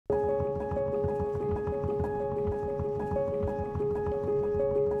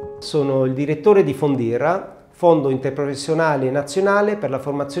Sono il direttore di FONDIR, Fondo interprofessionale nazionale per la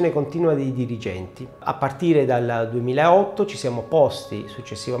formazione continua dei dirigenti. A partire dal 2008 ci siamo posti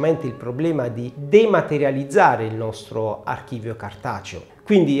successivamente il problema di dematerializzare il nostro archivio cartaceo.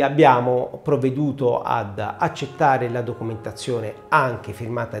 Quindi abbiamo provveduto ad accettare la documentazione anche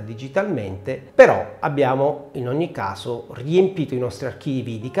firmata digitalmente, però abbiamo in ogni caso riempito i nostri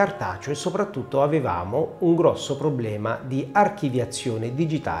archivi di cartaceo e soprattutto avevamo un grosso problema di archiviazione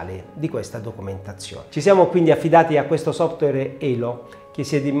digitale di questa documentazione. Ci siamo quindi affidati a questo software ELO che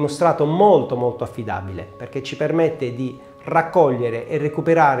si è dimostrato molto affidabile perché ci permette di raccogliere e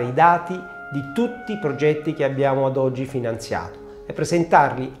recuperare i dati di tutti i progetti che abbiamo ad oggi finanziato e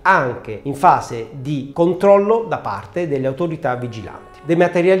presentarli anche in fase di controllo da parte delle autorità vigilanti.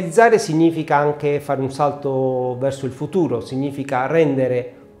 Dematerializzare significa anche fare un salto verso il futuro, significa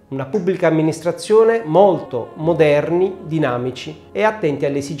rendere una pubblica amministrazione molto moderni, dinamici e attenti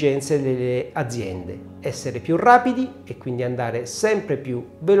alle esigenze delle aziende, essere più rapidi e quindi andare sempre più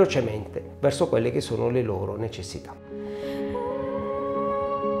velocemente verso quelle che sono le loro necessità.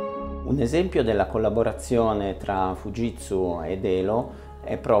 Un esempio della collaborazione tra Fujitsu ed ELO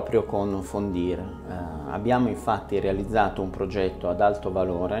è proprio con FONDIR. Abbiamo infatti realizzato un progetto ad alto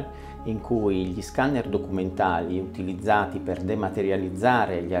valore in cui gli scanner documentali utilizzati per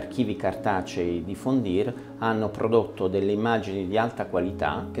dematerializzare gli archivi cartacei di FONDIR hanno prodotto delle immagini di alta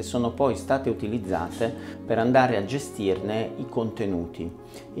qualità che sono poi state utilizzate per andare a gestirne i contenuti.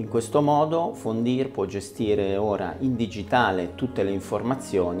 In questo modo FONDIR può gestire ora in digitale tutte le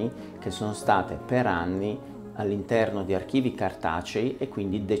informazioni che sono state per anni all'interno di archivi cartacei e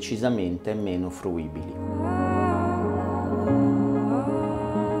quindi decisamente meno fruibili.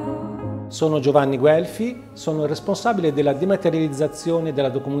 Sono Giovanni Guelfi, sono il responsabile della dematerializzazione della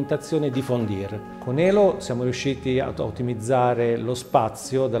documentazione di FONDIR. Con ELO siamo riusciti a ottimizzare lo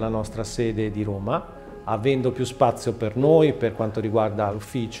spazio della nostra sede di Roma, avendo più spazio per noi per quanto riguarda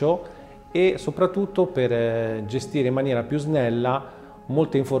l'ufficio e soprattutto per gestire in maniera più snella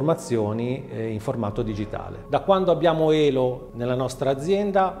molte informazioni in formato digitale. Da quando abbiamo ELO nella nostra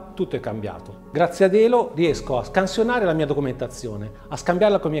azienda tutto è cambiato. Grazie ad ELO riesco a scansionare la mia documentazione, a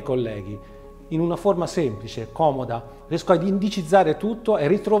scambiarla con i miei colleghi in una forma semplice, comoda, riesco ad indicizzare tutto e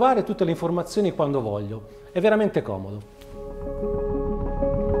ritrovare tutte le informazioni quando voglio. È veramente comodo.